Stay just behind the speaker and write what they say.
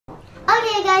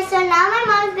guys, so now my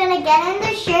mom's gonna get in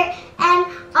the shirt and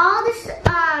all this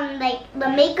like the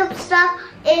makeup stuff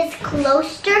is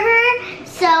close to her.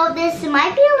 So this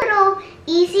might be a little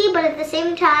easy, but at the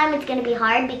same time it's gonna be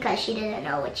hard because she doesn't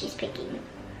know what she's picking.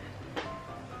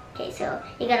 Okay, so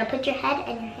you gotta put your head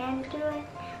and your hand through it.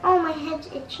 Oh, my head's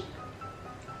itchy.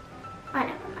 Oh,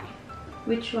 never mind.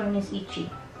 Which one is itchy?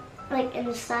 Like in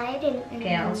the side and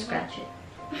okay, I'll scratch it.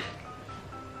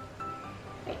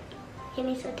 Like, give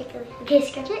me so tickly. Okay,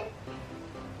 scratch it.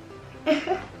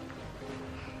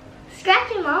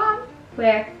 Scratch it, Mom.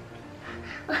 Where?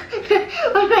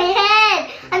 On my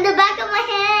head. On the back of my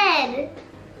head.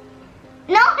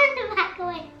 No, on the back of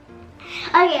my head.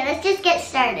 Okay, let's just get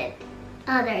started.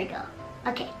 Oh, there we go.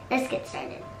 Okay, let's get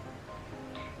started.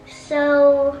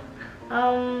 So,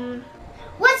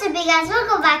 what's up, you guys?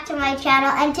 Welcome back to my channel,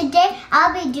 and today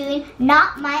I'll be doing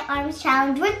Not My Arms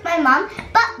Challenge with my mom.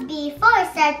 But before I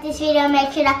start this video,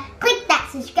 make sure to click that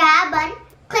subscribe button,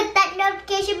 click that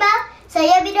notification bell, so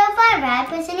you'll be notified when I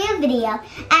post a new video.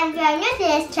 And if you're new to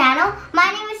this channel,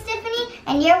 my name is Tiffany,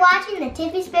 and you're watching the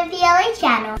Tiffy Spiffy LA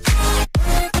channel.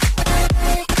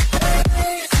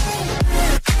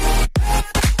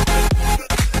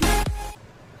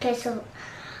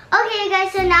 Okay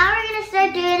guys, so now we're gonna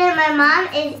start doing it. My mom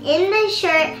is in the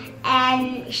shirt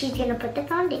and she's gonna put the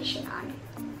foundation on.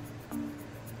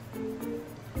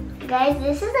 Guys,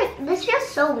 this feels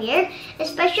so weird,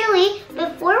 especially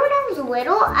before when I was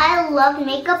little, I loved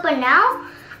makeup, but now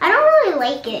I don't really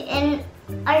like it. And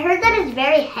I heard that it's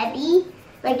very heavy,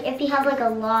 like if you have like a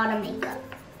lot of makeup.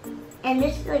 And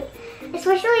this, like,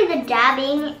 especially the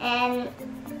dabbing, and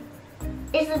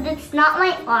it's not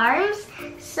my arms,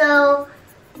 so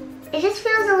it just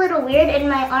feels a little weird, and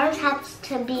my arms have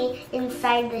to be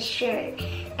inside the shirt.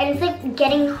 And it's like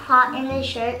getting hot in the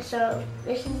shirt, so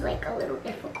this is like a little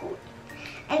difficult.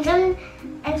 And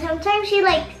sometimes she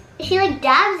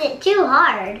dabs it too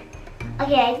hard.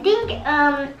 Okay,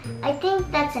 I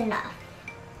think that's enough.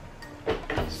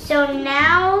 So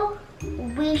now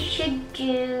we should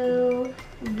do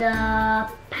the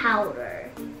powder.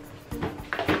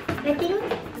 I think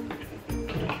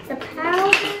the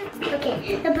powder.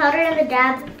 Okay, the powder and the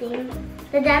dab thing.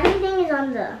 The dabbing thing is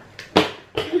on the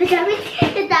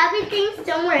dabbing thing's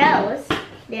somewhere else.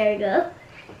 There we go.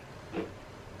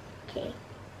 Okay.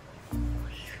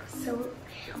 So,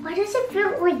 why does it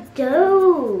feel like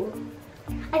dough?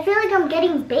 I feel like I'm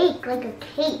getting baked like a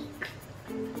cake.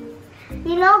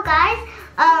 You know, guys,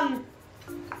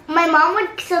 my mom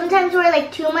would sometimes wear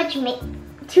like too much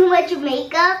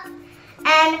makeup,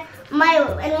 and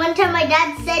one time my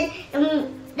dad said,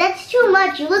 that's too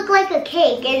much, you look like a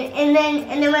cake. And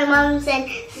then my mom said,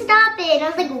 stop it. And it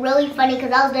was like really funny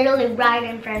because I was literally right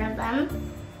in front of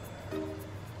them.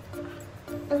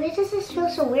 But this just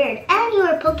feels so weird. And you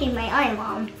were poking my eye,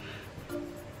 Mom.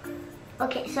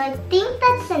 Okay, so I think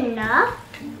that's enough.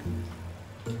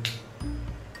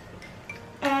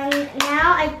 And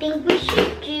now I think we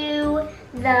should do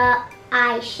the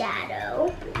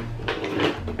eyeshadow.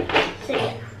 So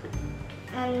yeah.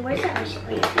 And where's the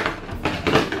eyeshadow?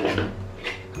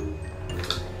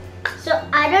 So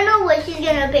I don't know what she's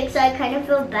gonna pick, so I kind of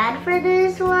feel bad for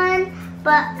this one,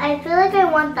 but I feel like I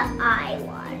want the eye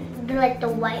one, like the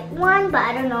white one, but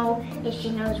I don't know if she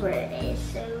knows where it is,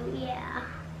 so yeah.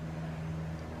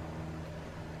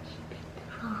 She picked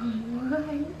the wrong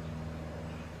one.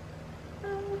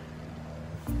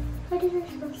 Why does this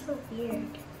feel so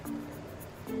weird?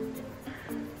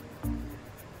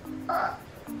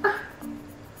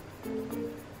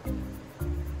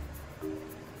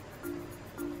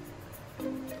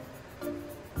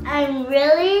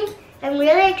 I'm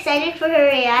really excited for her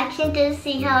reaction to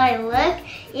see how I look,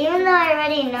 even though I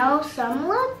already know some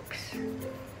looks.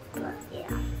 But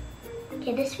yeah.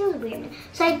 Okay, this feels weird.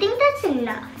 So I think that's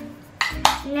enough.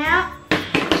 Now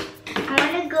I'm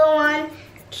gonna go on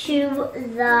to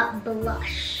the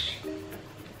blush.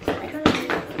 I don't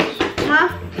know. Mom,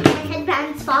 my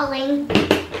headband's falling.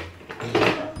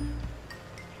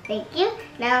 Thank you.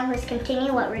 Now let's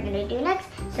continue what we're gonna do next.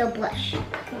 So blush.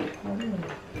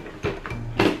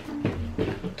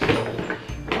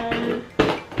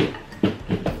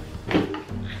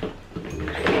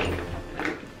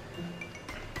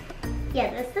 Yeah,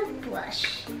 that's the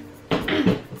blush.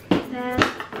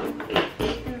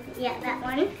 Yeah, that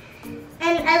one.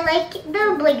 And I like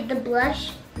the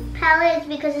blush palette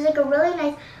because it's like a really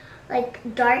nice, like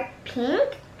dark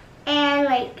pink, and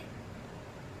like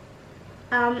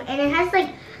and it has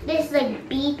like this like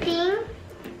bee thing.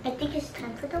 I think it's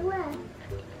time for the left.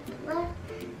 Oh,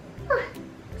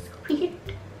 so weird.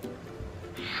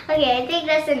 Okay, I think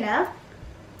that's enough.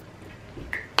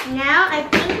 now I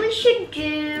think we should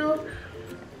do,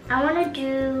 I want to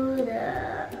do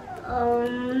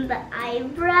the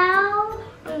eyebrow.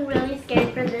 I'm really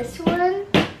scared for this one.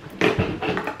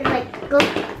 It's like, go.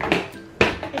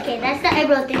 Okay, that's the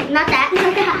eyebrow thing. Not that,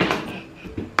 not that.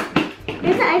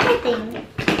 There's the eyebrow thing.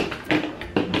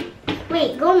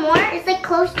 Wait, go more. It's like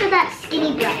close to that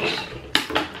skinny brush.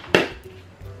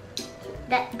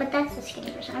 But that's the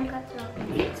skinny brush. I got so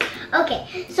confused. Okay,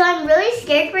 so I'm really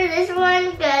scared for this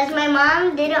one because my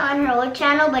mom did it on her old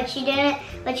channel, but she didn't.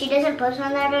 But she doesn't post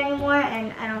on that anymore,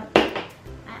 and I don't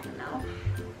know.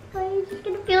 I'm just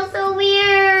gonna feel so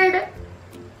weird.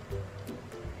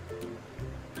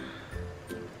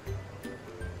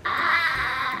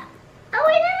 Oh,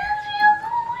 it does feel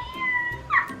so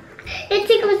weird. It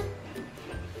tickles.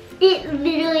 It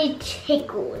literally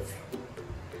tickles.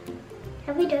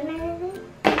 Have we done anything?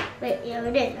 Wait, yeah,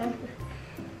 we did.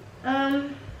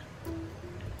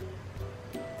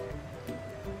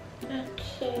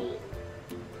 Okay.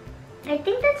 I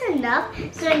think that's enough.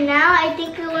 So now I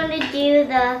think we want to do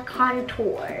the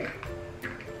contour.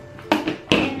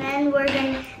 And then we're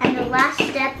gonna, and the last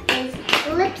step is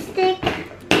lipstick.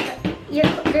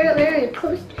 They're literally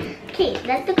close. Okay,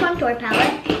 that's the contour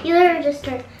palette. You literally just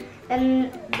start,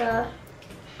 and the,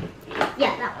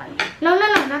 yeah, that one. No,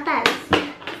 not that.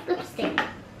 It's lipstick.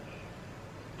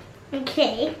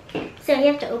 Okay, so you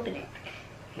have to open it.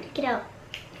 Take it out.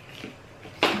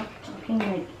 Stop talking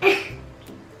like.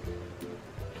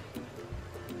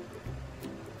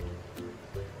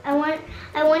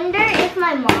 I wonder if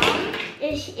my mom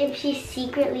if she's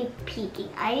secretly peeking.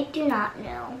 I do not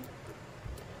know.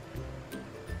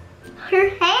 Her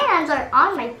hands are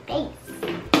on my face.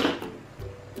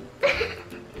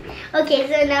 Okay,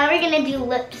 so now we're gonna do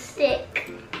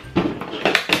lipstick.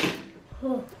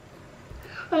 Oh,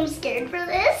 I'm scared for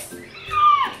this.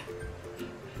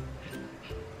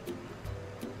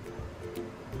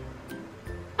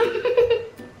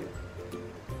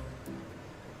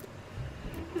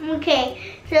 Okay,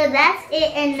 so that's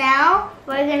it, and now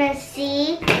we're gonna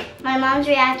see my mom's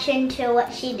reaction to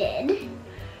what she did.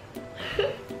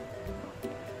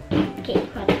 Okay,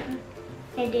 hold on.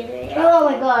 I did it. Oh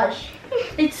my gosh.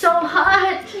 It's so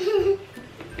hot.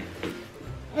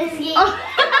 This game. Oh.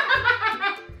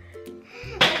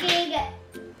 Okay, good.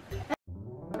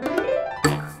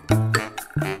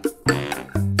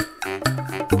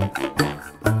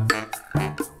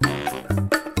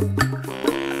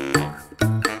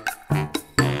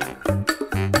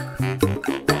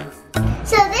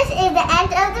 So this is the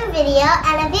end of the video,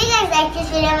 and if you guys like this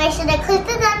video, make sure to click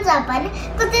the thumbs up button,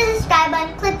 click the subscribe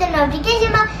button, click the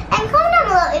notification bell, and comment down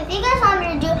below if you guys want me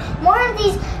to do more of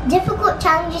these difficult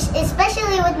challenges,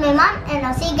 especially with my mom, and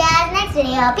I'll see you guys next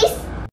video. Peace!